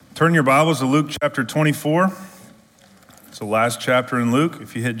Turn your Bibles to Luke chapter 24. It's the last chapter in Luke.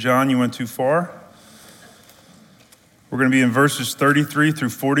 If you hit John, you went too far. We're going to be in verses 33 through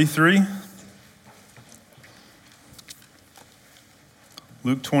 43.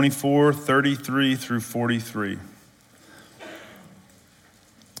 Luke 24, 33 through 43.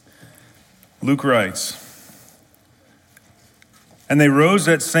 Luke writes, "And they rose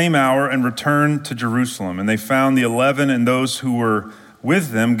that same hour and returned to Jerusalem. And they found the 11 and those who were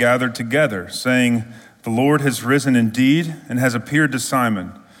with them gathered together, saying, 'The Lord has risen indeed and has appeared to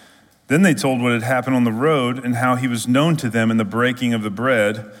Simon.' Then they told what had happened on the road and how he was known to them in the breaking of the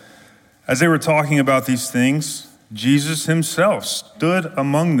bread. As they were talking about these things, Jesus himself stood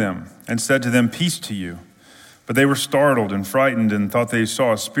among them and said to them, 'Peace to you.' But they were startled and frightened and thought they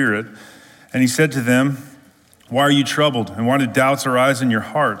saw a spirit. And he said to them, 'Why are you troubled? And why do doubts arise in your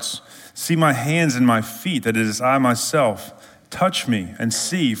hearts? See my hands and my feet, that it is I myself. Touch me and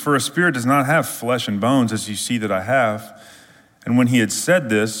see, for a spirit does not have flesh and bones, as you see that I have.' And when he had said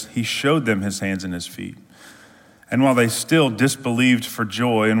this, he showed them his hands and his feet. And while they still disbelieved for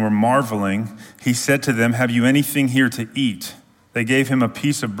joy and were marveling, he said to them, 'Have you anything here to eat?' They gave him a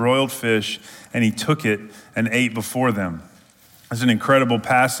piece of broiled fish, and he took it and ate before them." It's an incredible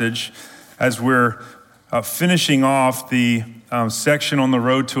passage as we're finishing off the section on the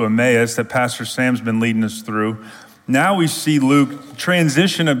road to Emmaus that Pastor Sam's been leading us through. Now we see Luke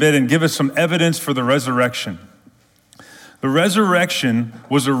transition a bit and give us some evidence for the resurrection. The resurrection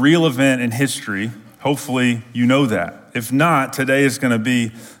was a real event in history. Hopefully you know that. If not, today is going to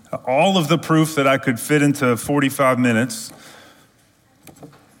be all of the proof that I could fit into 45 minutes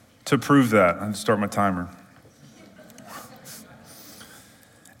to prove that. I'm going to start my timer.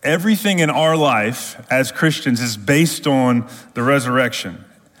 Everything in our life as Christians is based on the resurrection.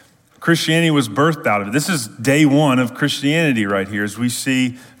 Christianity was birthed out of it. This is day one of Christianity right here as we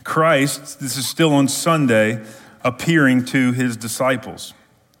see Christ, this is still on Sunday, appearing to his disciples.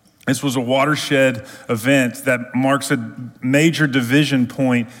 This was a watershed event that marks a major division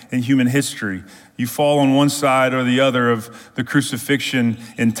point in human history. You fall on one side or the other of the crucifixion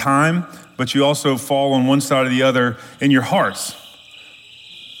in time, but you also fall on one side or the other in your hearts.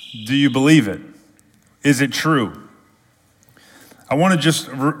 Do you believe it? Is it true? I want to just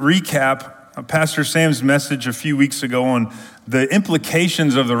recap Pastor Sam's message a few weeks ago on the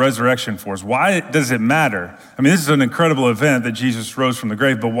implications of the resurrection for us. Why does it matter? I mean, this is an incredible event that Jesus rose from the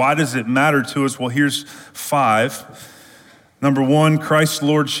grave, but why does it matter to us? Well, here's 5. Number 1, Christ's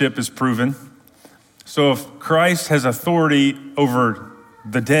lordship is proven. So if Christ has authority over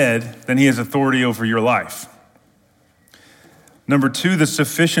the dead, then he has authority over your life. Number 2, the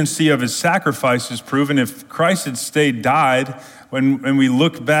sufficiency of his sacrifice is proven. If Christ had died, when we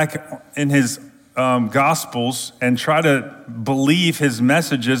look back in his Gospels and try to believe his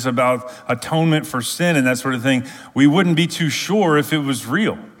messages about atonement for sin and that sort of thing, we wouldn't be too sure if it was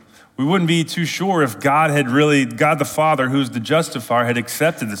real. We wouldn't be too sure if God the Father, who's the justifier, had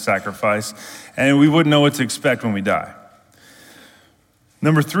accepted the sacrifice, and we wouldn't know what to expect when we die.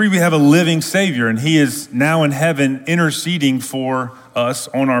 Number 3, we have a living Savior, and he is now in heaven interceding for us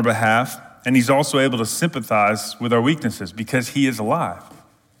on our behalf, and he's also able to sympathize with our weaknesses because he is alive.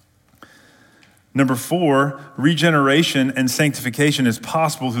 Number 4, regeneration and sanctification is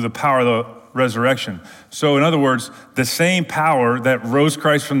possible through the power of the resurrection. So in other words, the same power that rose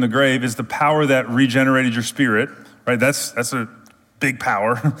Christ from the grave is the power that regenerated your spirit, right? That's a big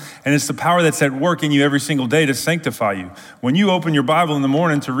power. And it's the power that's at work in you every single day to sanctify you. When you open your Bible in the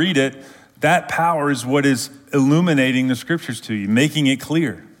morning to read it, that power is what is illuminating the scriptures to you, making it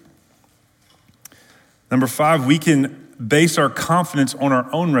clear. Number 5, we can base our confidence on our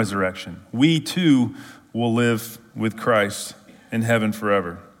own resurrection. We too will live with Christ in heaven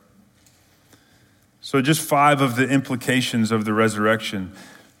forever. So just 5 of the implications of the resurrection.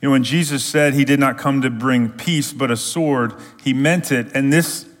 You know, when Jesus said he did not come to bring peace, but a sword, he meant it. And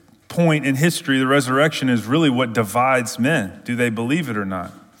this point in history, the resurrection, is really what divides men. Do they believe it or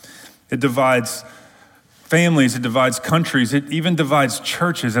not? It divides families, it divides countries, it even divides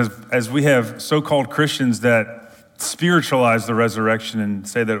churches as we have so-called Christians that spiritualize the resurrection and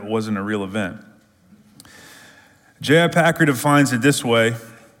say that it wasn't a real event. J.I. Packer defines it this way.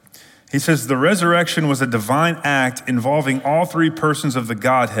 He says, the resurrection was a divine act involving all 3 persons of the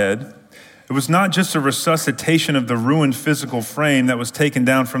Godhead. It was not just a resuscitation of the ruined physical frame that was taken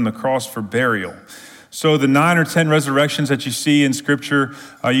down from the cross for burial. So the 9 or 10 resurrections that you see in Scripture,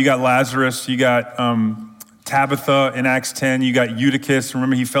 you got Lazarus, you got Tabitha in Acts 10, you got Eutychus.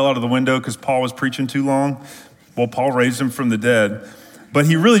 Remember, he fell out of the window because Paul was preaching too long? Well, Paul raised him from the dead. But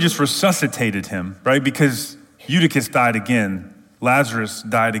he really just resuscitated him, right? Because Eutychus died again Lazarus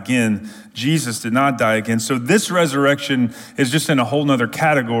died again. Jesus did not die again. So this resurrection is just in a whole nother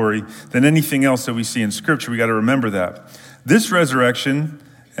category than anything else that we see in Scripture. We got to remember that. This resurrection,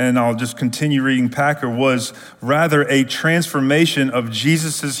 and I'll just continue reading Packer, was rather a transformation of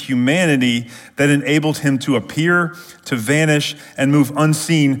Jesus' humanity that enabled him to appear, to vanish, and move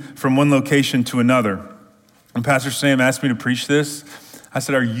unseen from one location to another. When Pastor Sam asked me to preach this, I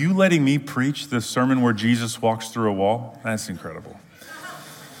said, "Are you letting me preach the sermon where Jesus walks through a wall?" That's incredible.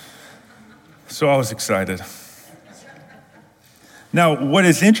 So I was excited. Now, what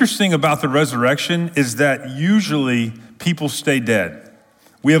is interesting about the resurrection is that usually people stay dead.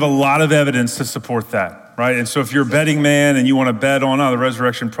 We have a lot of evidence to support that, right? And so if you're a betting man and you want to bet on, the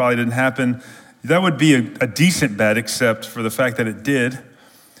resurrection probably didn't happen, that would be a decent bet, except for the fact that it did.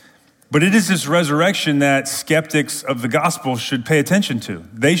 But it is this resurrection that skeptics of the gospel should pay attention to.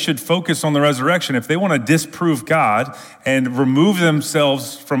 They should focus on the resurrection. If they want to disprove God and remove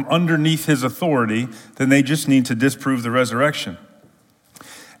themselves from underneath his authority, then they just need to disprove the resurrection.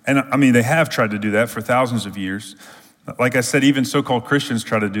 And they have tried to do that for thousands of years. Like I said, even so-called Christians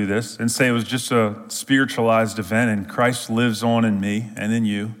try to do this and say it was just a spiritualized event and Christ lives on in me and in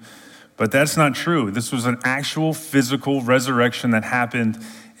you. But that's not true. This was an actual physical resurrection that happened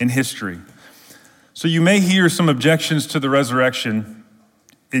in history. So you may hear some objections to the resurrection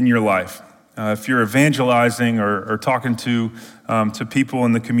in your life. If you're evangelizing or talking to people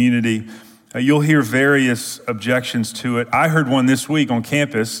in the community, you'll hear various objections to it. I heard one this week on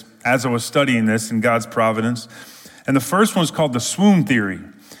campus as I was studying this in God's providence. And the first one's called the swoon theory.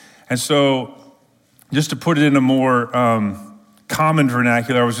 And so just to put it in a more common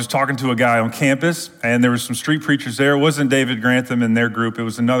vernacular, I was just talking to a guy on campus, and there were some street preachers there. It wasn't David Grantham and their group. It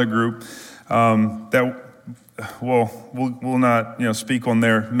was another group that, we'll not speak on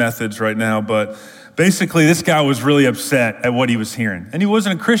their methods right now, but basically this guy was really upset at what he was hearing. And he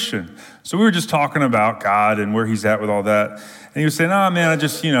wasn't a Christian. So we were just talking about God and where he's at with all that. And he was saying, "Oh man,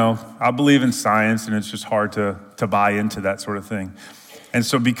 I believe in science, and it's just hard to buy into that sort of thing." And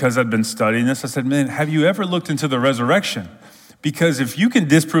so because I'd been studying this, I said, "Man, have you ever looked into the resurrection? Because if you can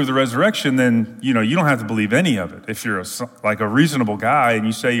disprove the resurrection, then, you don't have to believe any of it. If you're a reasonable guy and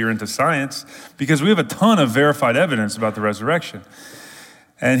you say you're into science, because we have a ton of verified evidence about the resurrection."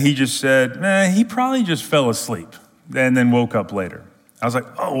 And he just said, "Man, he probably just fell asleep and then woke up later." I was like,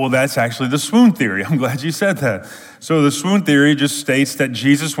 "Oh, well, that's actually the swoon theory. I'm glad you said that." So the swoon theory just states that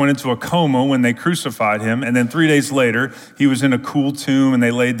Jesus went into a coma when they crucified him, and then 3 days later, he was in a cool tomb, and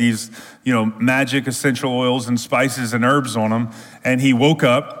they laid these, magic essential oils and spices and herbs on him, and he woke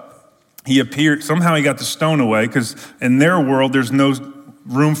up. He appeared. Somehow he got the stone away, because in their world, there's no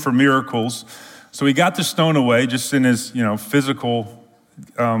room for miracles. So he got the stone away just in his, physical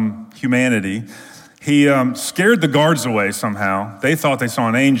humanity. He scared the guards away somehow. They thought they saw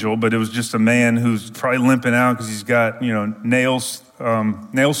an angel, but it was just a man who's probably limping out because he's got, nail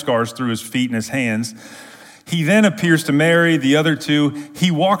scars through his feet and his hands. He then appears to Mary, the other two.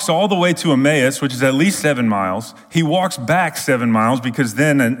 He walks all the way to Emmaus, which is at least 7 miles. He walks back 7 miles because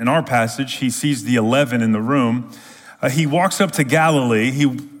then in our passage, he sees the 11 in the room. He walks up to Galilee.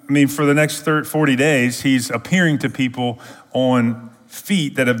 For the next 40 days, he's appearing to people on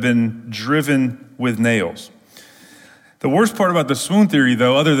feet that have been driven with nails. The worst part about the swoon theory,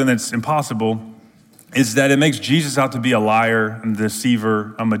 though, other than it's impossible, is that it makes Jesus out to be a liar, a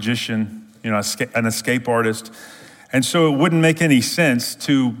deceiver, a magician, an escape artist. And so it wouldn't make any sense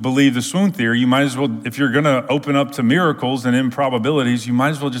to believe the swoon theory. You might as well, if you're going to open up to miracles and improbabilities, you might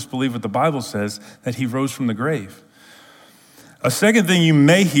as well just believe what the Bible says, that he rose from the grave. A second thing you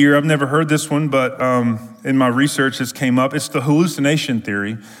may hear, I've never heard this one, but in my research this came up, it's the hallucination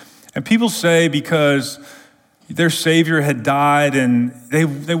theory. And people say because their Savior had died and they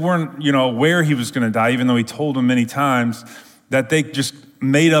weren't, aware he was going to die, even though he told them many times, that they just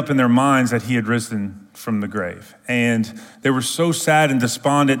made up in their minds that he had risen from the grave. And they were so sad and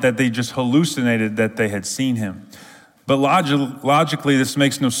despondent that they just hallucinated that they had seen him. But logically, this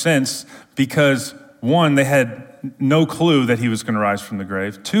makes no sense because, one, they had no clue that he was going to rise from the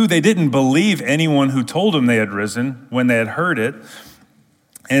grave. Two, they didn't believe anyone who told them they had risen when they had heard it.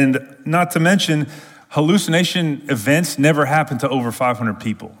 And not to mention, hallucination events never happen to over 500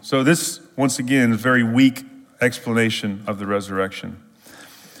 people. So this, once again, is a very weak explanation of the resurrection.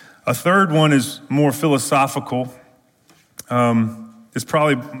 A third one is more philosophical. It's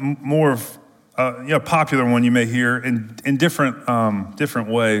probably more of a popular one you may hear in different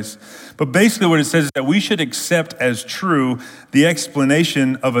ways. But basically what it says is that we should accept as true the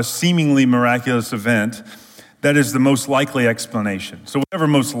explanation of a seemingly miraculous event that is the most likely explanation. So whatever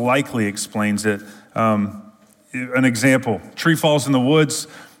most likely explains it An example, tree falls in the woods.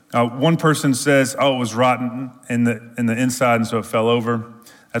 One person says, oh, it was rotten in the inside and so it fell over.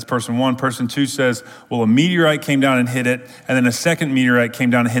 That's person one. Person two says, well, a meteorite came down and hit it, and then a second meteorite came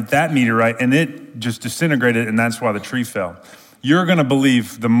down and hit that meteorite, and it just disintegrated, and that's why the tree fell. You're going to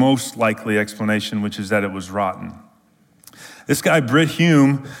believe the most likely explanation, which is that it was rotten. This guy, Britt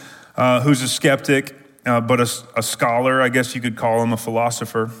Hume, who's a skeptic, but a scholar, I guess you could call him, a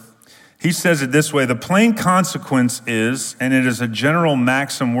philosopher, he says it this way: the plain consequence is, and it is a general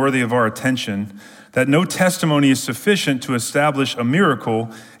maxim worthy of our attention, that no testimony is sufficient to establish a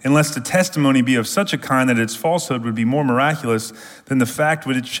miracle unless the testimony be of such a kind that its falsehood would be more miraculous than the fact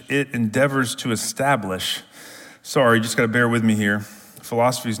which it endeavors to establish. Sorry, you just got to bear with me here.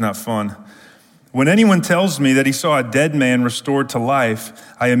 Philosophy is not fun. When anyone tells me that he saw a dead man restored to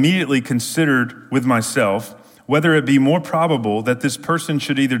life, I immediately considered with myself whether it be more probable that this person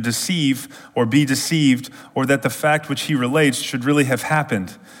should either deceive or be deceived, or that the fact which he relates should really have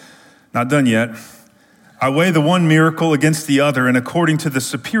happened. Not done yet. I weigh the one miracle against the other, and according to the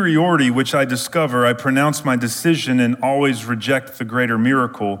superiority which I discover, I pronounce my decision and always reject the greater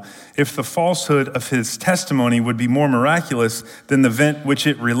miracle. If the falsehood of his testimony would be more miraculous than the event which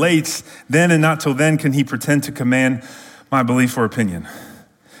it relates, then and not till then can he pretend to command my belief or opinion.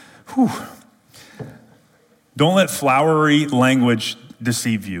 Whew. Don't let flowery language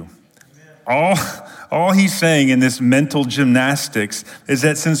deceive you. All he's saying in this mental gymnastics is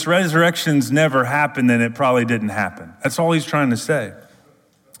that since resurrections never happened, then it probably didn't happen. That's all he's trying to say.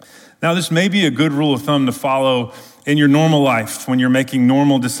 Now, this may be a good rule of thumb to follow in your normal life when you're making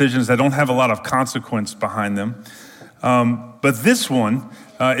normal decisions that don't have a lot of consequence behind them. But this one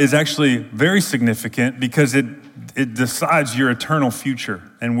is actually very significant because it decides your eternal future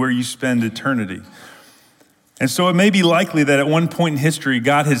and where you spend eternity. And so it may be likely that at one point in history,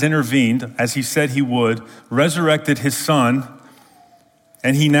 God has intervened, as he said he would, resurrected his son,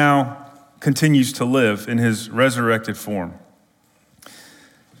 and he now continues to live in his resurrected form.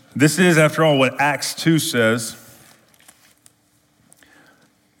 This is, after all, what Acts 2 says.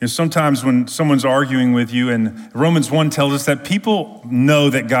 Sometimes when someone's arguing with you, and Romans 1 tells us that people know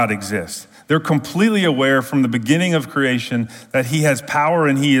that God exists. They're completely aware from the beginning of creation that he has power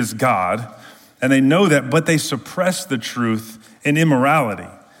and he is God. And they know that, but they suppress the truth in immorality.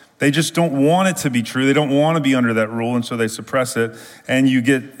 They just don't want it to be true. They don't want to be under that rule, and so they suppress it, and you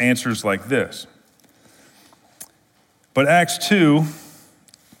get answers like this. But Acts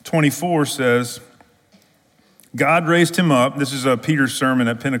 2:24 says, God raised him up, this is Peter's sermon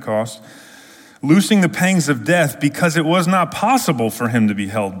at Pentecost, loosing the pangs of death because it was not possible for him to be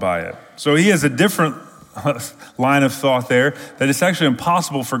held by it. So he has a different line of thought there, that it's actually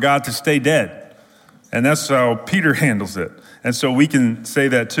impossible for God to stay dead. And that's how Peter handles it. And so we can say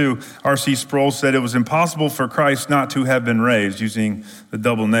that too. R.C. Sproul said it was impossible for Christ not to have been raised, using the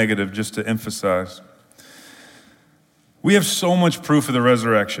double negative just to emphasize. We have so much proof of the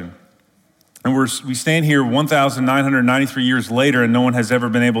resurrection. And we stand here 1,993 years later, and no one has ever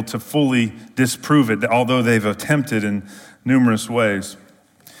been able to fully disprove it, although they've attempted in numerous ways.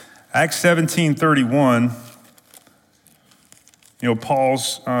 Acts 17:31,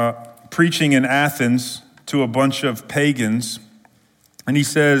 Paul's preaching in Athens to a bunch of pagans. And he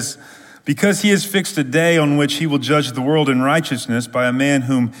says, because he has fixed a day on which he will judge the world in righteousness by a man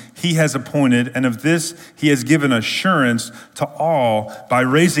whom he has appointed, and of this he has given assurance to all by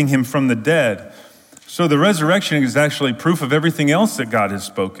raising him from the dead. So the resurrection is actually proof of everything else that God has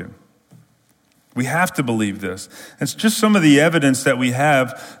spoken. We have to believe this. It's just some of the evidence that we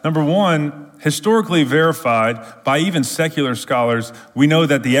have. Number one, historically verified by even secular scholars, we know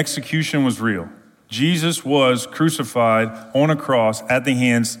that the execution was real. Jesus was crucified on a cross at the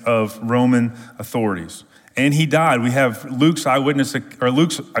hands of Roman authorities. And he died. We have Luke's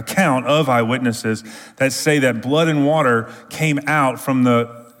account of eyewitnesses that say that blood and water came out from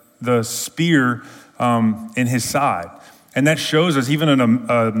the spear in his side. And that shows us, even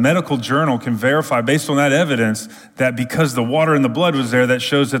a medical journal can verify based on that evidence that because the water and the blood was there, that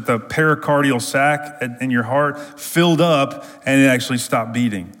shows that the pericardial sac in your heart filled up and it actually stopped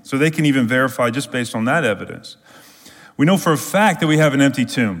beating. So they can even verify just based on that evidence. We know for a fact that we have an empty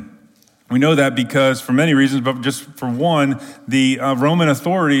tomb. We know that because for many reasons, but just for one, the Roman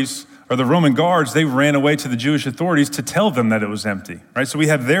authorities or the Roman guards, they ran away to the Jewish authorities to tell them that it was empty, right? So we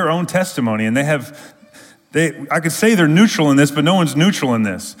have their own testimony, and I could say they're neutral in this, but no one's neutral in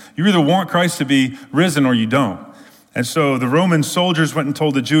this. You either want Christ to be risen or you don't. And so the Roman soldiers went and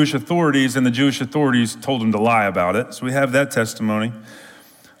told the Jewish authorities, and the Jewish authorities told them to lie about it. So we have that testimony.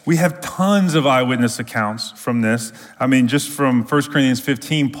 We have tons of eyewitness accounts from this. I mean, just from 1 Corinthians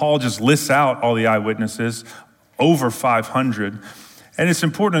 15, Paul just lists out all the eyewitnesses. over 500. And it's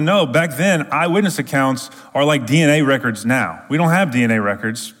important to know, back then, eyewitness accounts are like DNA records now. We don't have DNA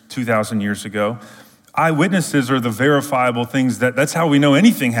records 2,000 years ago. Eyewitnesses are the verifiable things that's how we know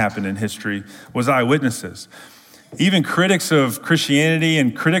anything happened in history, was eyewitnesses. Even critics of Christianity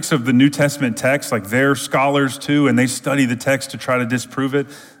and critics of the New Testament text, like they're scholars too, and they study the text to try to disprove it.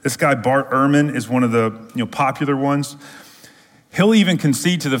 This guy, Bart Ehrman, is one of the popular ones. He'll even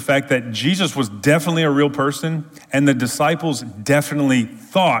concede to the fact that Jesus was definitely a real person, and the disciples definitely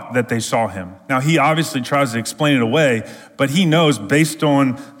thought that they saw him. Now, he obviously tries to explain it away, but he knows based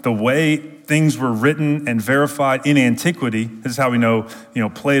on the way things were written and verified in antiquity, this is how we know,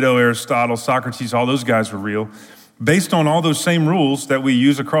 Plato, Aristotle, Socrates, all those guys were real. Based on all those same rules that we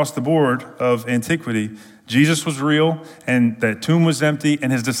use across the board of antiquity, Jesus was real, and that tomb was empty,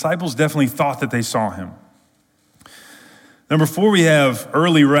 and his disciples definitely thought that they saw him. Number 4, we have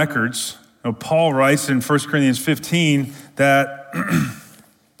early records. Paul writes in 1 Corinthians 15 that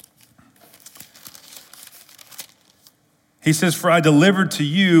he says, "For I delivered to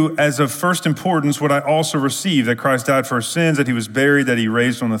you as of first importance what I also received, that Christ died for our sins, that he was buried, that he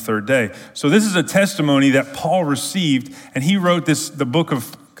raised on the third day." So this is a testimony that Paul received, and he wrote the book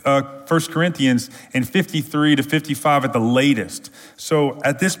of 1 Corinthians in 53 to 55 at the latest. So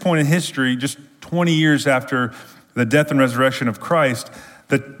at this point in history, just 20 years after the death and resurrection of Christ,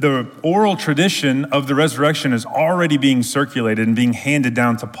 the oral tradition of the resurrection is already being circulated and being handed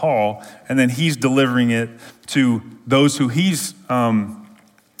down to Paul, and then he's delivering it to those who he's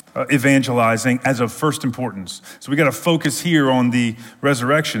evangelizing as of first importance. So we got to focus here on the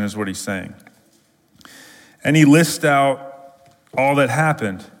resurrection, is what he's saying. And he lists out all that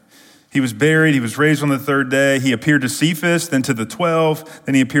happened. He was buried, he was raised on the third day, he appeared to Cephas, then to the 12,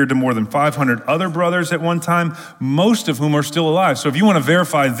 then he appeared to more than 500 other brothers at one time, most of whom are still alive. So if you want to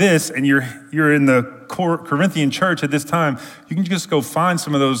verify this and you're in the Corinthian church at this time, you can just go find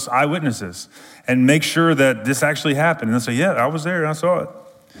some of those eyewitnesses and make sure that this actually happened. And they'll say, yeah, I was there and I saw it.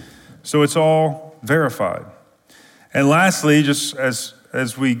 So it's all verified. And lastly, just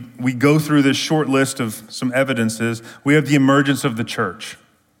as we go through this short list of some evidences, we have the emergence of the church.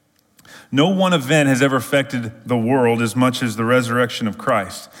 No one event has ever affected the world as much as the resurrection of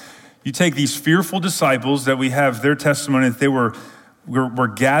Christ. You take these fearful disciples that we have their testimony that they were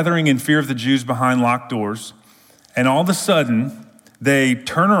gathering in fear of the Jews behind locked doors, and all of a sudden they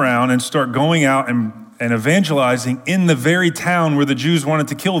turn around and start going out and evangelizing in the very town where the Jews wanted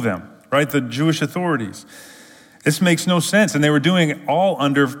to kill them, right? The Jewish authorities. This makes no sense, and they were doing it all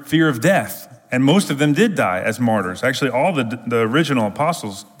under fear of death. And most of them did die as martyrs. Actually, all the original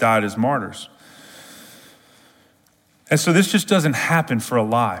apostles died as martyrs. And so this just doesn't happen for a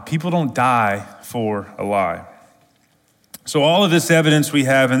lie. People don't die for a lie. So all of this evidence we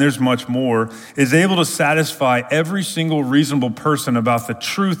have, and there's much more, is able to satisfy every single reasonable person about the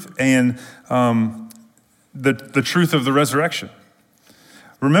truth and the truth of the resurrection.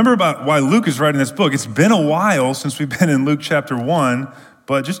 Remember about why Luke is writing this book. It's been a while since we've been in Luke chapter 1,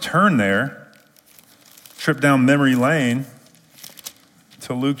 but just turn there. Trip down memory lane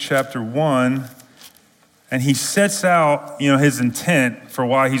to Luke chapter 1, and he sets out, his intent for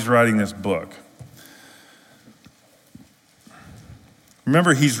why he's writing this book.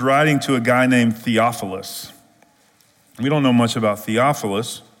 Remember, he's writing to a guy named Theophilus. We don't know much about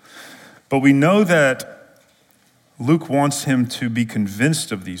Theophilus, but we know that Luke wants him to be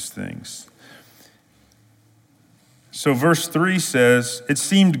convinced of these things. So verse 3 says, "It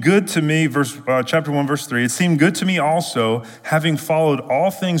seemed good to me," chapter 1, verse 3, "It seemed good to me also, having followed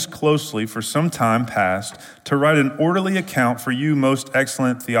all things closely for some time past, to write an orderly account for you, most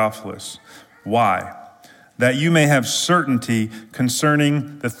excellent Theophilus." Why? "That you may have certainty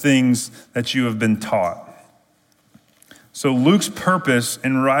concerning the things that you have been taught." So Luke's purpose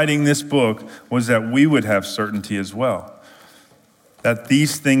in writing this book was that we would have certainty as well, that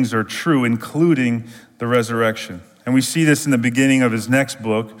these things are true, including the resurrection. And we see this in the beginning of his next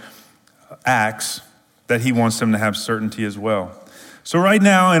book, Acts, that he wants them to have certainty as well. So right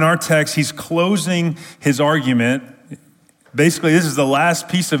now in our text, he's closing his argument. Basically, this is the last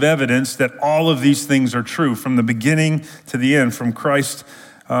piece of evidence that all of these things are true, from the beginning to the end, from Christ's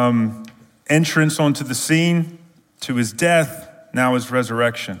entrance onto the scene to his death, now his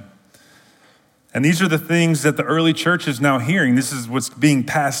resurrection. And these are the things that the early church is now hearing. This is what's being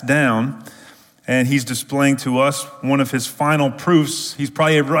passed down. And he's displaying to us one of his final proofs. He's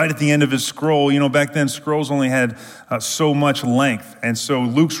probably right at the end of his scroll. Back then scrolls only had so much length. And so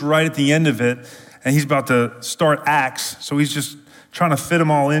Luke's right at the end of it, and he's about to start Acts. So he's just trying to fit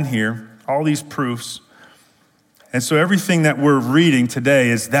them all in here, all these proofs. And so everything that we're reading today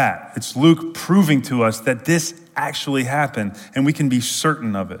is that. It's Luke proving to us that this actually happen, and we can be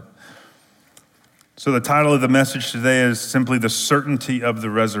certain of it. So the title of the message today is simply The Certainty of the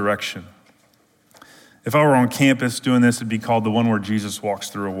Resurrection. If I were on campus doing this, it'd be called the one where Jesus walks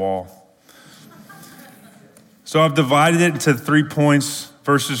through a wall. So I've divided it into 3 points.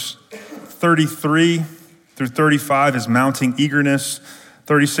 Verses 33 through 35 is mounting eagerness.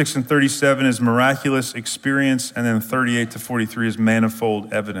 36 and 37 is miraculous experience. And then 38 to 43 is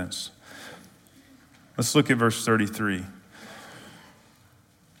manifold evidence. Let's look at verse 33.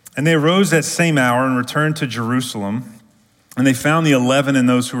 And they arose that same hour and returned to Jerusalem. And they found the 11 and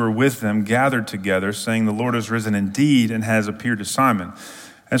those who were with them gathered together, saying, the Lord has risen indeed and has appeared to Simon.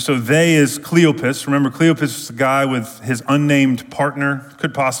 And so they is Cleopas. Remember, Cleopas is the guy with his unnamed partner.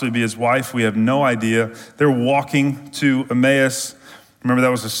 Could possibly be his wife. We have no idea. They're walking to Emmaus. Remember, that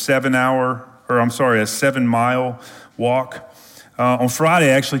was a 7-mile walk. On Friday,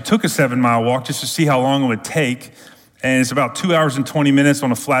 I actually took a 7-mile walk just to see how long it would take. And it's about 2 hours and 20 minutes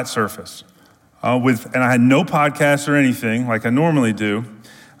on a flat surface. And I had no podcast or anything like I normally do,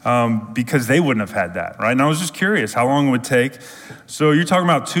 because they wouldn't have had that, right? And I was just curious how long it would take. So you're talking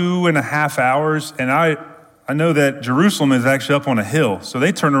about 2.5 hours, and I know that Jerusalem is actually up on a hill. So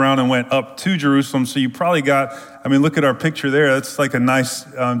they turned around and went up to Jerusalem. So you probably look at our picture there. That's like a nice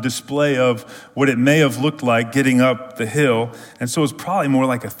display of what it may have looked like getting up the hill. And so it's probably more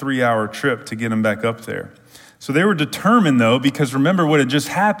like a 3-hour trip to get them back up there. So they were determined, though, because remember what had just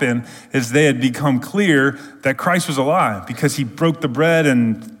happened is they had become clear that Christ was alive because he broke the bread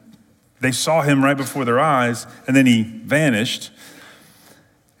and they saw him right before their eyes, and then he vanished.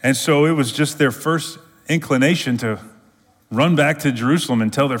 And so it was just their first inclination to run back to Jerusalem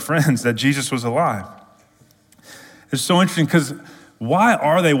and tell their friends that Jesus was alive. It's so interesting because why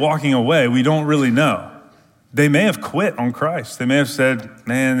are they walking away? We don't really know. They may have quit on Christ. They may have said,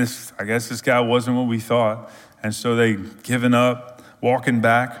 man, I guess this guy wasn't what we thought. And so they given up, walking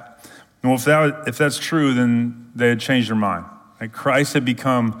back. Well, if that's true, then they had changed their mind. Like Christ had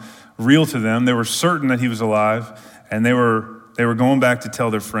become real to them. They were certain that he was alive, and they were going back to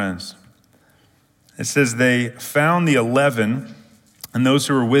tell their friends. It says they found the 11, and those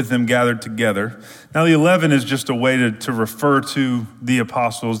who were with them gathered together. Now, the 11 is just a way to refer to the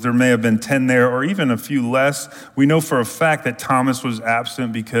apostles. There may have been 10 there, or even a few less. We know for a fact that Thomas was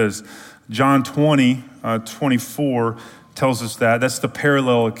absent because John 20:24 tells us that. That's the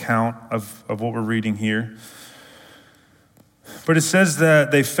parallel account of what we're reading here. But it says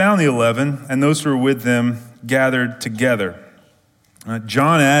that they found the 11, and those who were with them gathered together.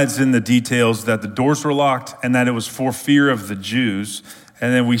 John adds in the details that the doors were locked and that it was for fear of the Jews.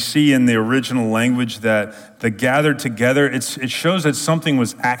 And then we see in the original language that the gathered together, it shows that something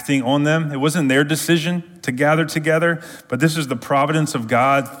was acting on them. It wasn't their decision to gather together, but this is the providence of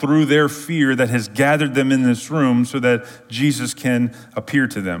God through their fear that has gathered them in this room so that Jesus can appear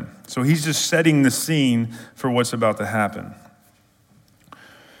to them. So he's just setting the scene for what's about to happen.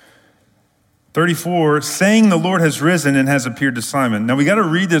 34, saying the Lord has risen and has appeared to Simon. Now we got to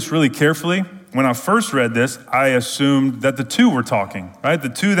read this really carefully. When I first read this, I assumed that the two were talking, right? The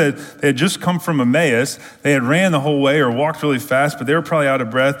two that they had just come from Emmaus. They had ran the whole way or walked really fast, but they were probably out of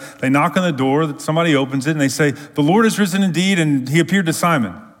breath. They knock on the door, somebody opens it, and they say, the Lord has risen indeed, and he appeared to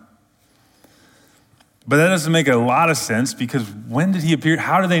Simon. But that doesn't make a lot of sense because when did he appear?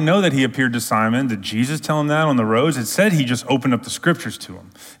 How do they know that he appeared to Simon? Did Jesus tell him that on the roads? It said he just opened up the scriptures to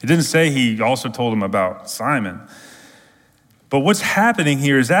him. It didn't say he also told him about Simon. But what's happening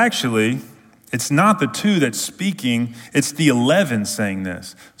here is actually, it's not the two that's speaking, it's the 11 saying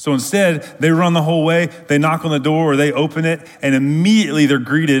this. So instead, they run the whole way, they knock on the door or they open it, and immediately they're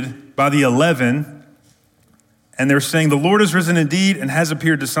greeted by the 11, and they're saying, the Lord has risen indeed and has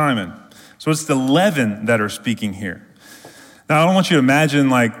appeared to Simon. So it's the 11 that are speaking here. Now, I don't want you to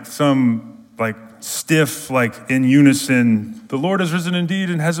imagine some stiff, in unison, the Lord has risen indeed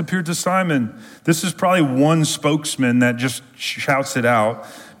and has appeared to Simon. This is probably one spokesman that just shouts it out,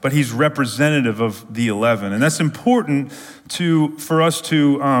 but he's representative of the 11. And that's important for us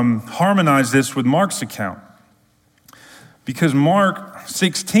to harmonize this with Mark's account. Because Mark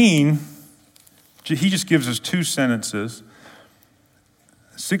 16, he just gives us 2 sentences.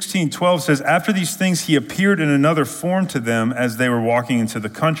 16:12 says, after these things, he appeared in another form to them as they were walking into the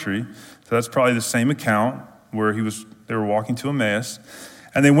country. So that's probably the same account where they were walking to Emmaus.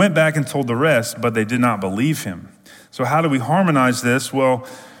 And they went back and told the rest, but they did not believe him. So how do we harmonize this? Well,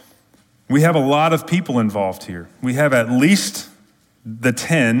 we have a lot of people involved here. We have at least the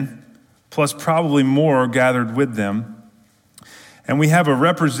 10, plus probably more gathered with them. And we have a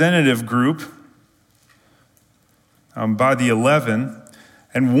representative group by the 11.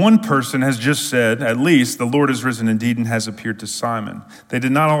 And one person has just said, at least, the Lord is risen indeed and has appeared to Simon. They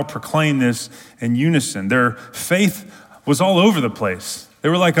did not all proclaim this in unison. Their faith was all over the place. They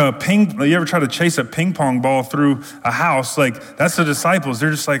were like you ever try to chase a ping pong ball through a house? Like, that's the disciples.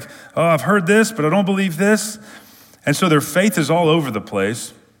 They're just like, oh, I've heard this, but I don't believe this. And so their faith is all over the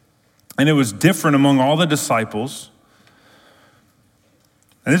place. And it was different among all the disciples.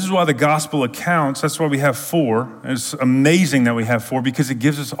 And this is why the gospel accounts, that's why we have 4. It's amazing that we have 4 because it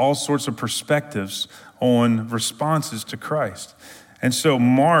gives us all sorts of perspectives on responses to Christ. And so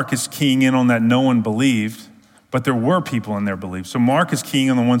Mark is keying in on that no one believed, but there were people in there believed. So Mark is keying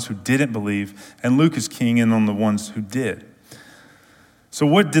on the ones who didn't believe, and Luke is keying in on the ones who did. So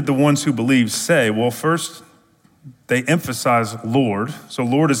what did the ones who believed say? Well, first, they emphasize Lord. So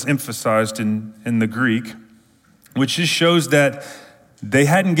Lord is emphasized in the Greek, which just shows that they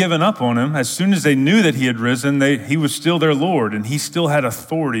hadn't given up on him. As soon as they knew that he had risen, he was still their Lord, and he still had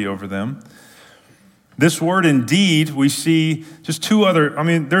authority over them. This word indeed, we see just 2 other,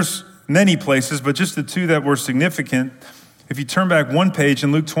 there's many places, but just the 2 that were significant. If you turn back 1 page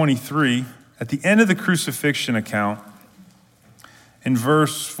in Luke 23, at the end of the crucifixion account, in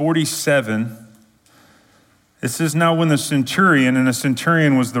verse 47, it says, now when the centurion, and a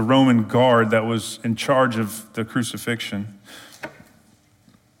centurion was the Roman guard that was in charge of the crucifixion,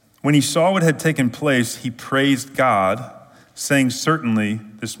 when he saw what had taken place, he praised God, saying, certainly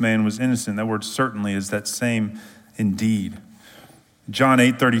this man was innocent. That word certainly is that same indeed. John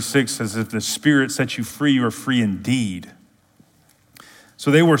 8:36 says, if the Spirit sets you free, you are free indeed. So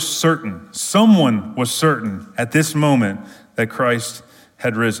they were certain. Someone was certain at this moment that Christ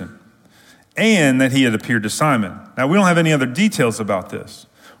had risen and that he had appeared to Simon. Now, we don't have any other details about this.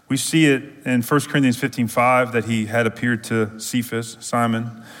 We see it in 1 Corinthians 15:5 that he had appeared to Cephas,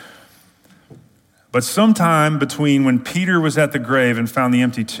 Simon. But sometime between when Peter was at the grave and found the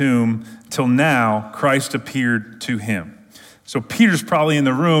empty tomb till now, Christ appeared to him. So Peter's probably in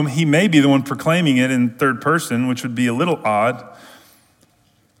the room. He may be the one proclaiming it in third person, which would be a little odd.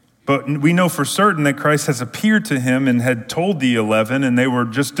 But we know for certain that Christ has appeared to him and had told the 11, and they were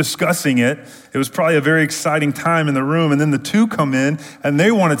just discussing it. It was probably a very exciting time in the room. And then the 2 come in, and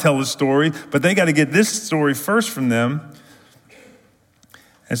they want to tell the story, but they got to get this story first from them.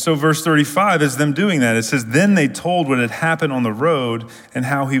 And so verse 35 is them doing that. It says, then they told what had happened on the road and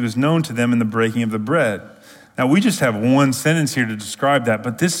how he was known to them in the breaking of the bread. Now, we just have 1 sentence here to describe that,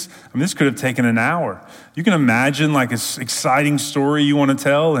 but this could have taken an hour. You can imagine like an exciting story you want to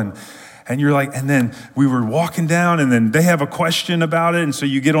tell, and you're like, and then we were walking down, and then they have a question about it, and so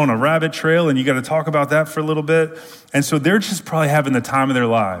you get on a rabbit trail, and you got to talk about that for a little bit. And so they're just probably having the time of their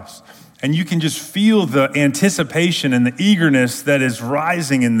lives. And you can just feel the anticipation and the eagerness that is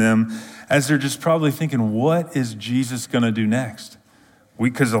rising in them as they're just probably thinking, what is Jesus going to do next?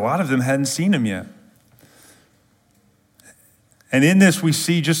 Because a lot of them hadn't seen him yet. And in this, we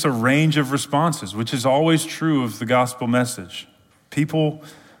see just a range of responses, which is always true of the gospel message. People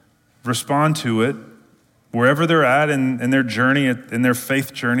respond to it wherever they're at in their journey, in their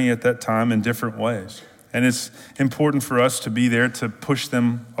faith journey at that time in different ways. And it's important for us to be there to push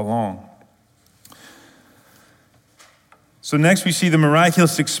them along. So next we see the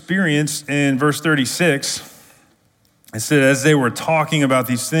miraculous experience in verse 36. It said, as they were talking about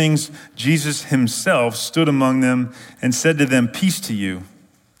these things, Jesus himself stood among them and said to them, peace to you.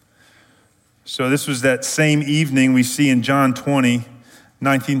 So this was that same evening we see in John 20,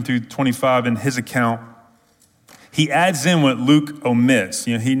 19 through 25 in his account. He adds in what Luke omits.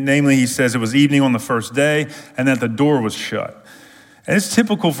 He says it was evening on the first day and that the door was shut. And it's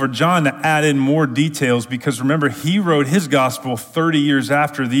typical for John to add in more details because remember, he wrote his gospel 30 years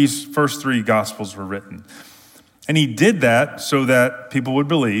after these first 3 gospels were written. And he did that so that people would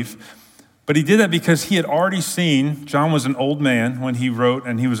believe. But he did that because he had already seen, John was an old man when he wrote,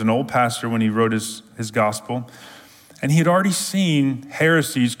 and he was an old pastor when he wrote his gospel. And he had already seen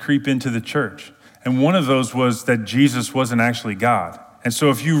heresies creep into the church. And one of those was that Jesus wasn't actually God. And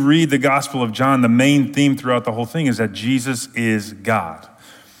so if you read the Gospel of John, the main theme throughout the whole thing is that Jesus is God.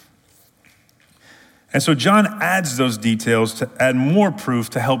 And so John adds those details to add more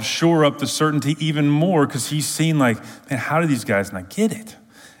proof to help shore up the certainty even more because he's seen like, man, how do these guys not get it?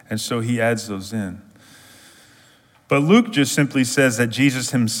 And so he adds those in. But Luke just simply says that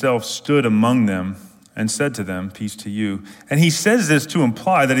Jesus himself stood among them and said to them, peace to you. And he says this to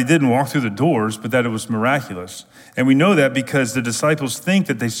imply that he didn't walk through the doors, but that it was miraculous. And we know that because the disciples think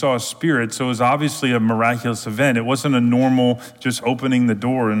that they saw a spirit, so it was obviously a miraculous event. It wasn't a normal just opening the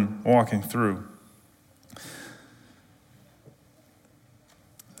door and walking through.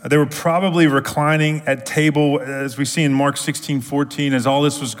 They were probably reclining at table, as we see in Mark 16:14, as all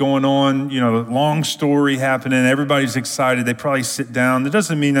this was going on, long story happening, everybody's excited, they probably sit down. That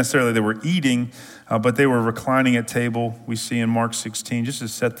doesn't mean necessarily they were eating, but they were reclining at table, we see in Mark 16, just to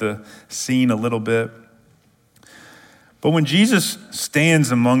set the scene a little bit. But when Jesus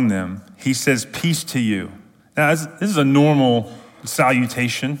stands among them, he says, "Peace to you." Now, this is a normal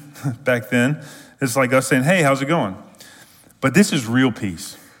salutation back then. It's like us saying, "Hey, how's it going?" But this is real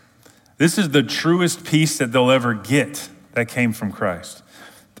peace. This is the truest peace that they'll ever get that came from Christ.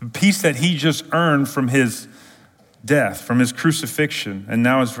 The peace that he just earned from his death, from his crucifixion, and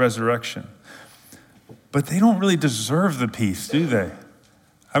now his resurrection. But they don't really deserve the peace, do they?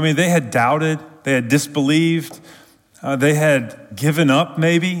 I mean, they had doubted, they had disbelieved, they had given up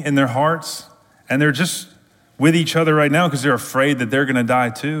maybe in their hearts, and they're just with each other right now because they're afraid that they're going to die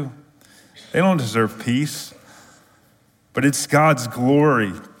too. They don't deserve peace. But it's God's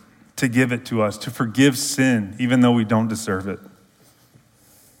glory to give it to us, to forgive sin, even though we don't deserve it.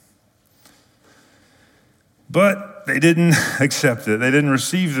 But they didn't accept it. They didn't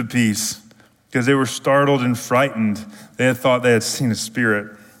receive the peace because they were startled and frightened. They had thought they had seen a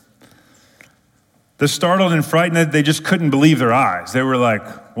spirit. They're startled and frightened, they just couldn't believe their eyes. They were like,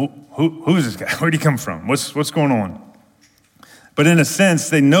 who's this guy? Where'd he come from? What's going on? But in a sense,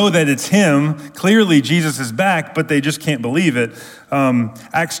 they know that it's him. Clearly, Jesus is back, but they just can't believe it.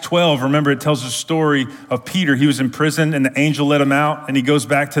 Acts 12, remember, it tells the story of Peter. He was in prison, and the angel let him out, and he goes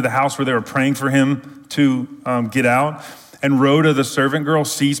back to the house where they were praying for him to get out. And Rhoda, the servant girl,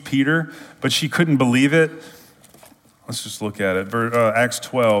 sees Peter, but she couldn't believe it. Let's just look at it. Acts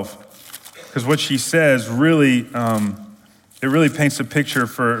 12, because what she says really, it really paints a picture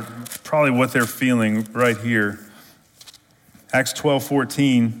for probably what they're feeling right here. Acts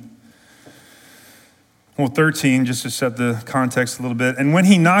 12:14, 13, just to set the context a little bit. And when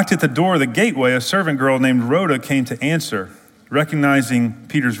he knocked at the door of the gateway, a servant girl named Rhoda came to answer, recognizing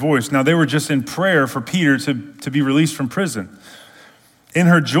Peter's voice. Now, they were just in prayer for Peter to be released from prison. In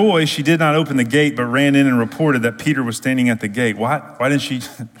her joy, she did not open the gate, but ran in and reported that Peter was standing at the gate. Why didn't she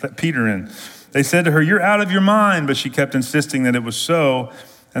let Peter in? They said to her, "You're out of your mind," but she kept insisting that it was so,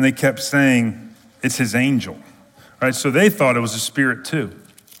 and they kept saying, "It's his angel." Right, so they thought it was a spirit too.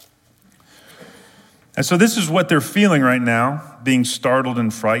 And so this is what they're feeling right now, being startled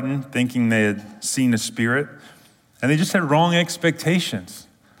and frightened, thinking they had seen a spirit. And they just had wrong expectations.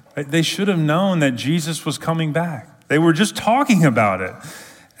 Right? They should have known that Jesus was coming back. They were just talking about it.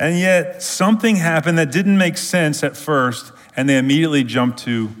 And yet something happened that didn't make sense at first, and they immediately jumped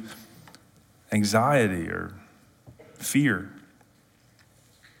to anxiety or fear.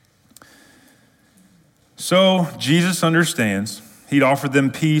 So Jesus understands. He'd offered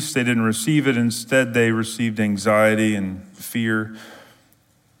them peace. They didn't receive it. Instead, they received anxiety and fear.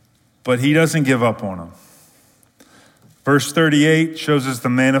 But he doesn't give up on them. Verse 38 shows us the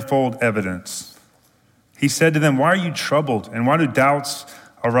manifold evidence. He said to them, "Why are you troubled? And why do doubts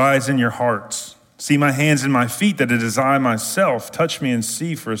arise in your hearts? See my hands and my feet, that it is I myself. Touch me and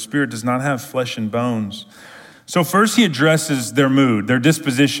see, for a spirit does not have flesh and bones." So first he addresses their mood, their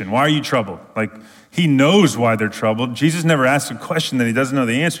disposition. Why are you troubled? He knows why they're troubled. Jesus never asks a question that he doesn't know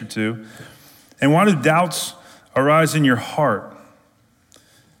the answer to. And why do doubts arise in your heart?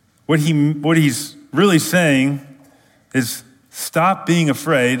 What he's really saying is stop being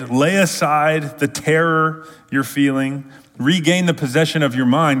afraid, lay aside the terror you're feeling, regain the possession of your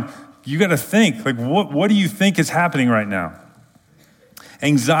mind. You got to think, what do you think is happening right now?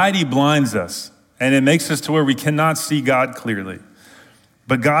 Anxiety blinds us, and it makes us to where we cannot see God clearly.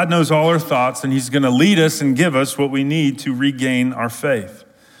 But God knows all our thoughts, and he's going to lead us and give us what we need to regain our faith.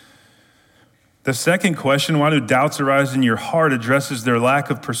 The second question, why do doubts arise in your heart, addresses their lack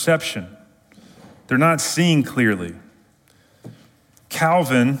of perception. They're not seeing clearly.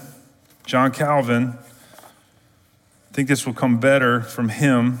 John Calvin, I think this will come better from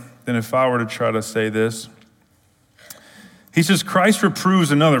him than if I were to try to say this. He says, Christ reproves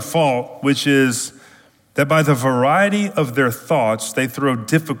another fault, which is that by the variety of their thoughts, they throw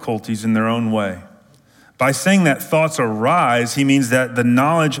difficulties in their own way. By saying that thoughts arise, he means that the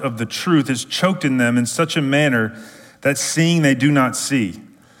knowledge of the truth is choked in them in such a manner that seeing they do not see.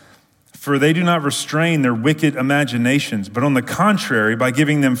 For they do not restrain their wicked imaginations, but on the contrary, by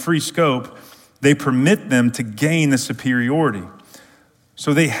giving them free scope, they permit them to gain the superiority.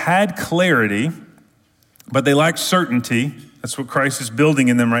 So they had clarity, but they lacked certainty. That's what Christ is building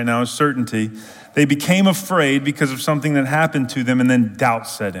in them right now, is certainty. They became afraid because of something that happened to them, and then doubt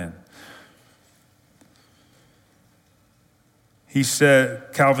set in. He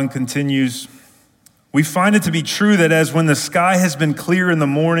said, Calvin continues, We find it to be true that as when the sky has been clear in the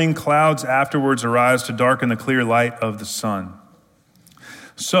morning, clouds afterwards arise to darken the clear light of the sun.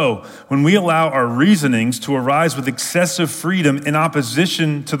 So, when we allow our reasonings to arise with excessive freedom in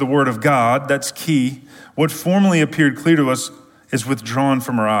opposition to the Word of God, that's key. What formerly appeared clear to us is withdrawn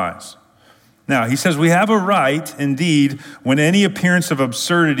from our eyes. Now, he says we have a right, indeed, when any appearance of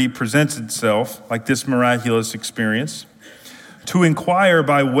absurdity presents itself, like this miraculous experience, to inquire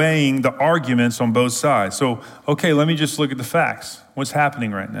by weighing the arguments on both sides. So, okay, let me just look at the facts. What's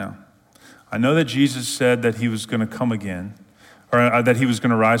happening right now? I know that Jesus said that he was going to come again, or that he was going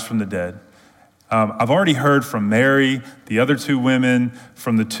to rise from the dead. I've already heard from Mary, the other two women,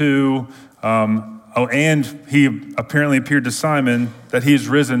 from the two, and he apparently appeared to Simon that he is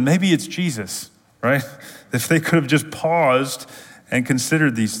risen. Maybe it's Jesus, right? If they could have just paused and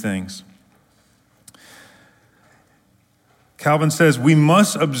considered these things. Calvin says, we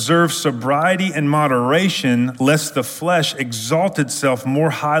must observe sobriety and moderation, lest the flesh exalt itself more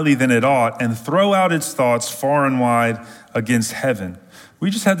highly than it ought and throw out its thoughts far and wide against heaven.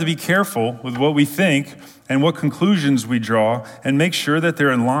 We just have to be careful with what we think and what conclusions we draw and make sure that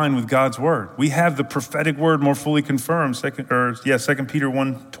they're in line with God's word. We have the prophetic word more fully confirmed, 2 Peter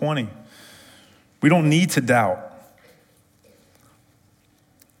 1:20. We don't need to doubt.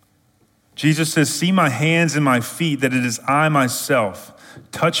 Jesus says, see my hands and my feet, that it is I myself.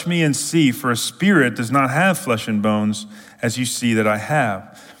 Touch me and see, for a spirit does not have flesh and bones, as you see that I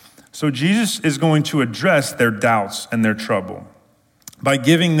have. So Jesus is going to address their doubts and their trouble by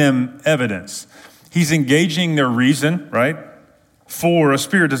giving them evidence. He's engaging their reason, right? For a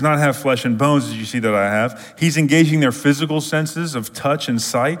spirit does not have flesh and bones, as you see that I have. He's engaging their physical senses of touch and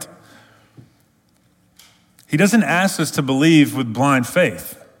sight. He doesn't ask us to believe with blind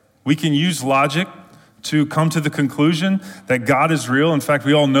faith. We can use logic to come to the conclusion that God is real. In fact,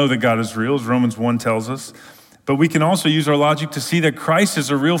 we all know that God is real, as Romans 1 tells us. But we can also use our logic to see that Christ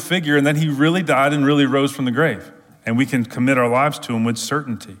is a real figure and that he really died and really rose from the grave. And we can commit our lives to him with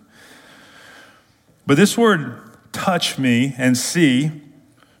certainty. But this word, touch me and see,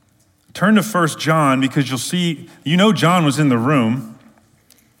 turn to 1 John, because you'll see, John was in the room.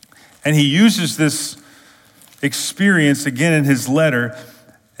 And he uses this experience again in his letter.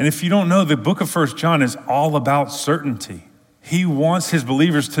 And if you don't know, the book of 1 John is all about certainty. He wants his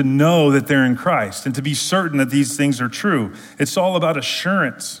believers to know that they're in Christ and to be certain that these things are true. It's all about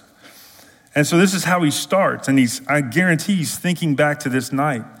assurance. And so this is how he starts. And I guarantee he's thinking back to this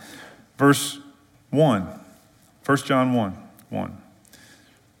night. Verse 1, 1 John 1.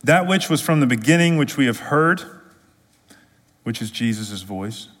 That which was from the beginning, which we have heard, which is Jesus'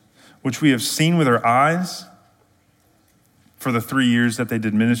 voice, which we have seen with our eyes, for the 3 years that they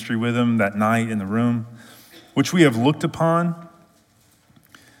did ministry with him that night in the room, which we have looked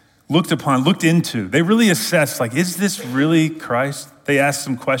into. They really assessed, is this really Christ? They asked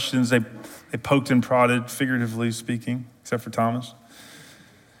some questions. They poked and prodded, figuratively speaking, except for Thomas.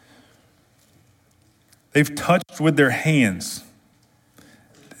 They've touched with their hands.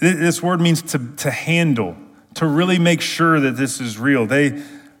 This word means to handle, to really make sure that this is real.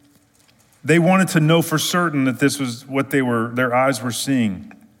 They wanted to know for certain that this was what their eyes were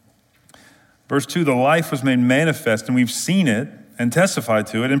seeing. Verse 2, the life was made manifest, and we've seen it and testified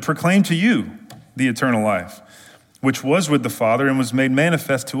to it and proclaimed to you the eternal life, which was with the Father and was made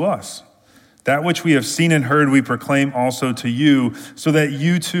manifest to us. That which we have seen and heard we proclaim also to you, so that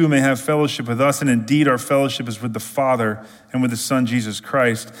you too may have fellowship with us. And indeed our fellowship is with the Father and with the Son, Jesus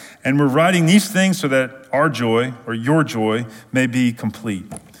Christ. And we're writing these things so that our joy, or your joy, may be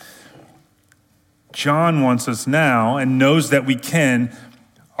complete. John wants us now and knows that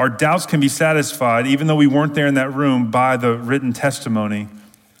our doubts can be satisfied, even though we weren't there in that room, by the written testimony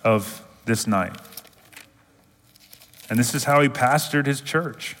of this night. And this is how he pastored his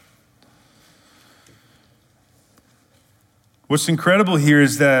church. What's incredible here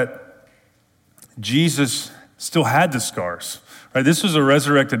is that Jesus still had the scars. Right? This was a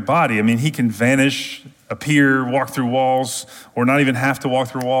resurrected body. I mean, he can vanish, appear, walk through walls, or not even have to walk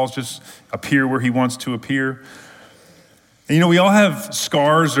through walls, just appear where he wants to appear. And we all have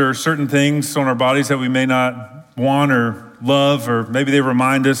scars or certain things on our bodies that we may not want or love, or maybe they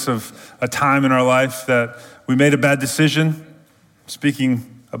remind us of a time in our life that we made a bad decision.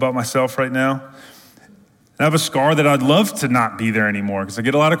 Speaking about myself right now. I have a scar that I'd love to not be there anymore because I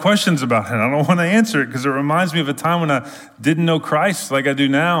get a lot of questions about it. I don't want to answer it because it reminds me of a time when I didn't know Christ like I do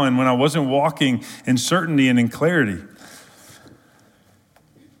now and when I wasn't walking in certainty and in clarity.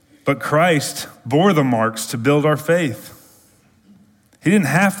 But Christ bore the marks to build our faith. He didn't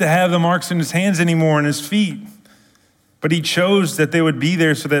have to have the marks in his hands anymore and his feet. But he chose that they would be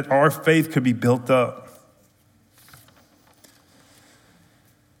there so that our faith could be built up.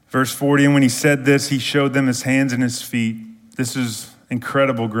 Verse 40, and when he said this, he showed them his hands and his feet. This is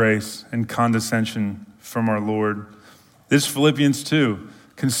incredible grace and condescension from our Lord. This is Philippians 2.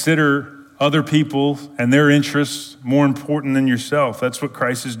 Consider other people and their interests more important than yourself. That's what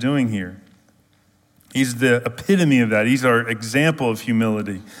Christ is doing here. He's the epitome of that. He's our example of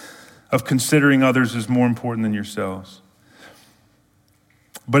humility, of considering others as more important than yourselves.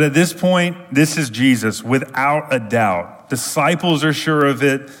 But at this point, this is Jesus, without a doubt. Disciples are sure of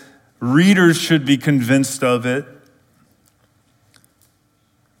it. Readers should be convinced of it.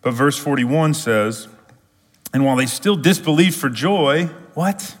 But verse 41 says, and while they still disbelieved for joy,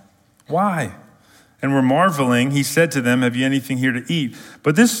 what? Why? And were marveling, he said to them, have you anything here to eat?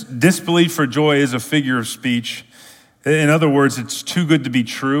 But this disbelief for joy is a figure of speech. In other words, it's too good to be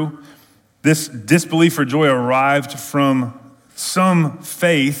true. This disbelief for joy arrived from some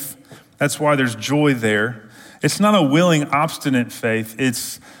faith. That's why there's joy there. It's not a willing, obstinate faith.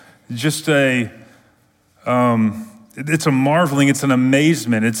 It's just it's a marveling. It's an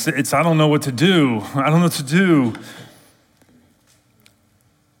amazement. It's I don't know what to do. I don't know what to do.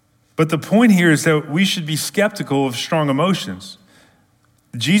 But the point here is that we should be skeptical of strong emotions.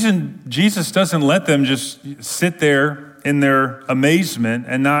 Jesus doesn't let them just sit there in their amazement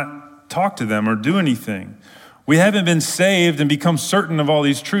and not talk to them or do anything. We haven't been saved and become certain of all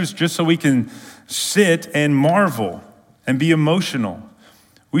these truths just so we can sit and marvel and be emotional.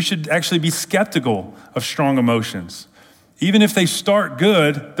 We should actually be skeptical of strong emotions. Even if they start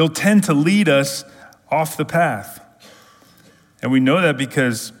good, they'll tend to lead us off the path. And we know that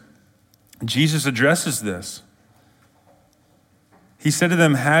because Jesus addresses this. He said to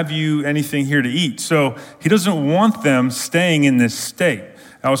them, have you anything here to eat? So he doesn't want them staying in this state.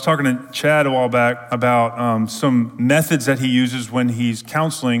 I was talking to Chad a while back about some methods that he uses when he's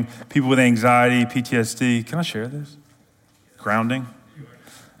counseling people with anxiety, PTSD. Can I share this? Grounding?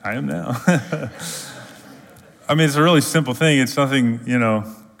 I am now. I mean, it's a really simple thing. It's nothing,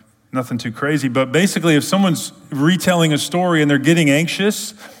 nothing too crazy. But basically, if someone's retelling a story and they're getting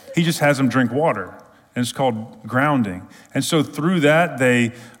anxious, he just has them drink water. And it's called grounding. And so through that,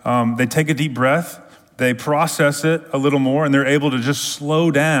 they take a deep breath. They process it a little more, and they're able to just slow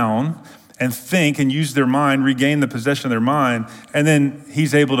down and think and use their mind, regain the possession of their mind, and then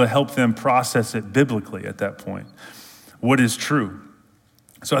he's able to help them process it biblically at that point. What is true?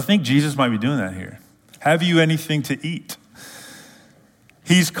 So I think Jesus might be doing that here. Have you anything to eat?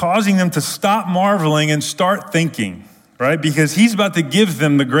 He's causing them to stop marveling and start thinking, right? Because he's about to give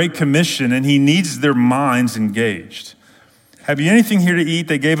them the Great Commission, and he needs their minds engaged. Have you anything here to eat?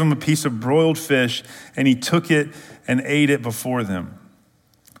 They gave him a piece of broiled fish, and he took it and ate it before them.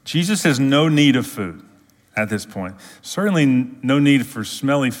 Jesus has no need of food at this point. Certainly no need for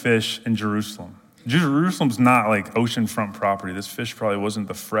smelly fish in Jerusalem. Jerusalem's not like oceanfront property. This fish probably wasn't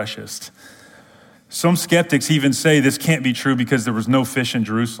the freshest. Some skeptics even say this can't be true because there was no fish in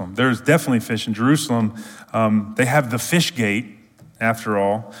Jerusalem. There's definitely fish in Jerusalem. They have the fish gate, after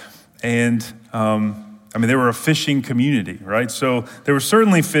all, and they were a fishing community, right? So there was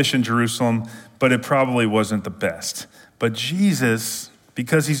certainly fish in Jerusalem, but it probably wasn't the best. But Jesus,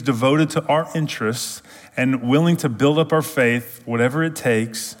 because he's devoted to our interests and willing to build up our faith, whatever it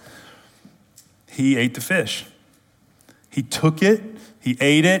takes, he ate the fish. He took it, he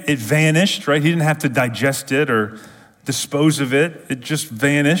ate it, it vanished, right? He didn't have to digest it or dispose of it. It just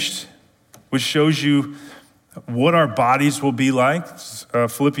vanished, which shows you what our bodies will be like.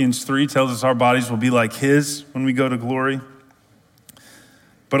 Philippians 3 tells us our bodies will be like his when we go to glory.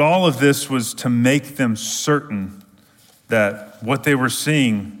 But all of this was to make them certain that what they were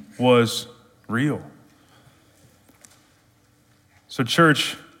seeing was real. So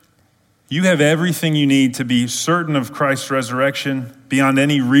church, you have everything you need to be certain of Christ's resurrection beyond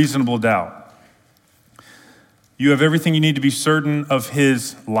any reasonable doubt. You have everything you need to be certain of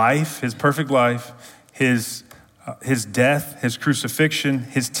his life, his perfect life, his death, his crucifixion.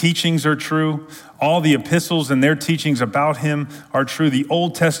 His teachings are true. All the epistles and their teachings about him are true. The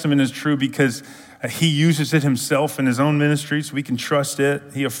Old Testament is true because he uses it himself in his own ministry, so we can trust it.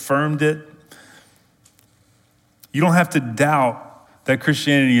 He affirmed it. You don't have to doubt that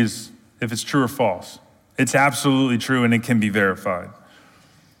Christianity is, if it's true or false. It's absolutely true, and it can be verified.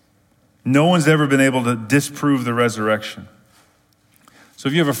 No one's ever been able to disprove the resurrection. So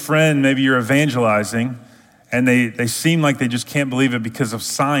if you have a friend, maybe you're evangelizing, and they seem like they just can't believe it because of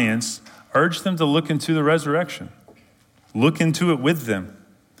science, urge them to look into the resurrection. Look into it with them.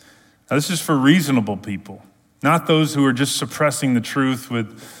 Now, this is for reasonable people, not those who are just suppressing the truth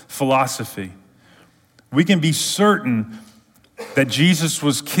with philosophy. We can be certain that Jesus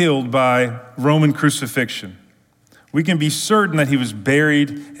was killed by Roman crucifixion. We can be certain that he was buried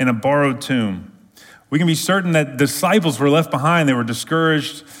in a borrowed tomb. We can be certain that disciples were left behind. They were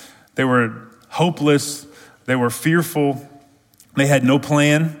discouraged. They were hopeless. They were fearful. They had no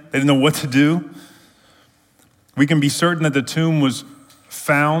plan. They didn't know what to do. We can be certain that the tomb was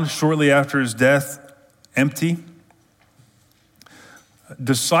found shortly after his death empty.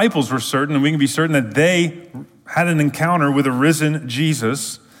 Disciples were certain, and we can be certain that they had an encounter with a risen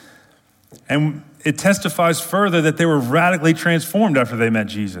Jesus. And it testifies further that they were radically transformed after they met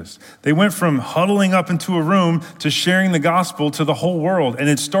Jesus. They went from huddling up into a room to sharing the gospel to the whole world. And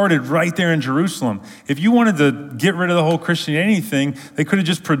it started right there in Jerusalem. If you wanted to get rid of the whole Christianity thing, they could have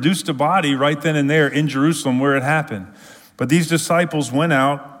just produced a body right then and there in Jerusalem where it happened. But these disciples went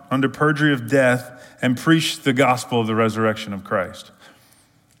out under perjury of death and preached the gospel of the resurrection of Christ.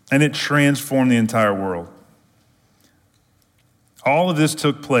 And it transformed the entire world. All of this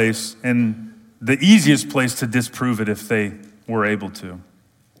took place in the easiest place to disprove it if they were able to.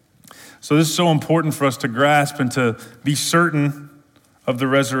 So this is so important for us to grasp and to be certain of the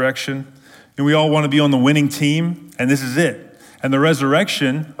resurrection. And we all want to be on the winning team, and this is it. And the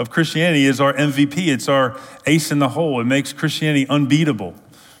resurrection of Christianity is our MVP. It's our ace in the hole. It makes Christianity unbeatable,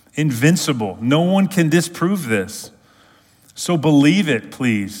 invincible. No one can disprove this. So believe it,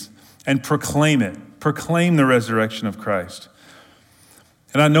 please, and proclaim it. Proclaim the resurrection of Christ.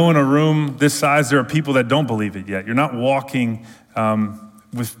 And I know in a room this size, there are people that don't believe it yet. You're not walking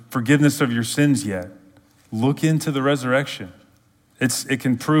with forgiveness of your sins yet. Look into the resurrection. It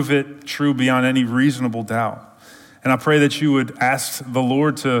can prove it true beyond any reasonable doubt. And I pray that you would ask the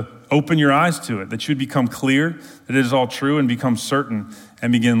Lord to open your eyes to it, that you'd become clear that it is all true and become certain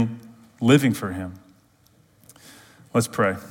and begin living for him. Let's pray.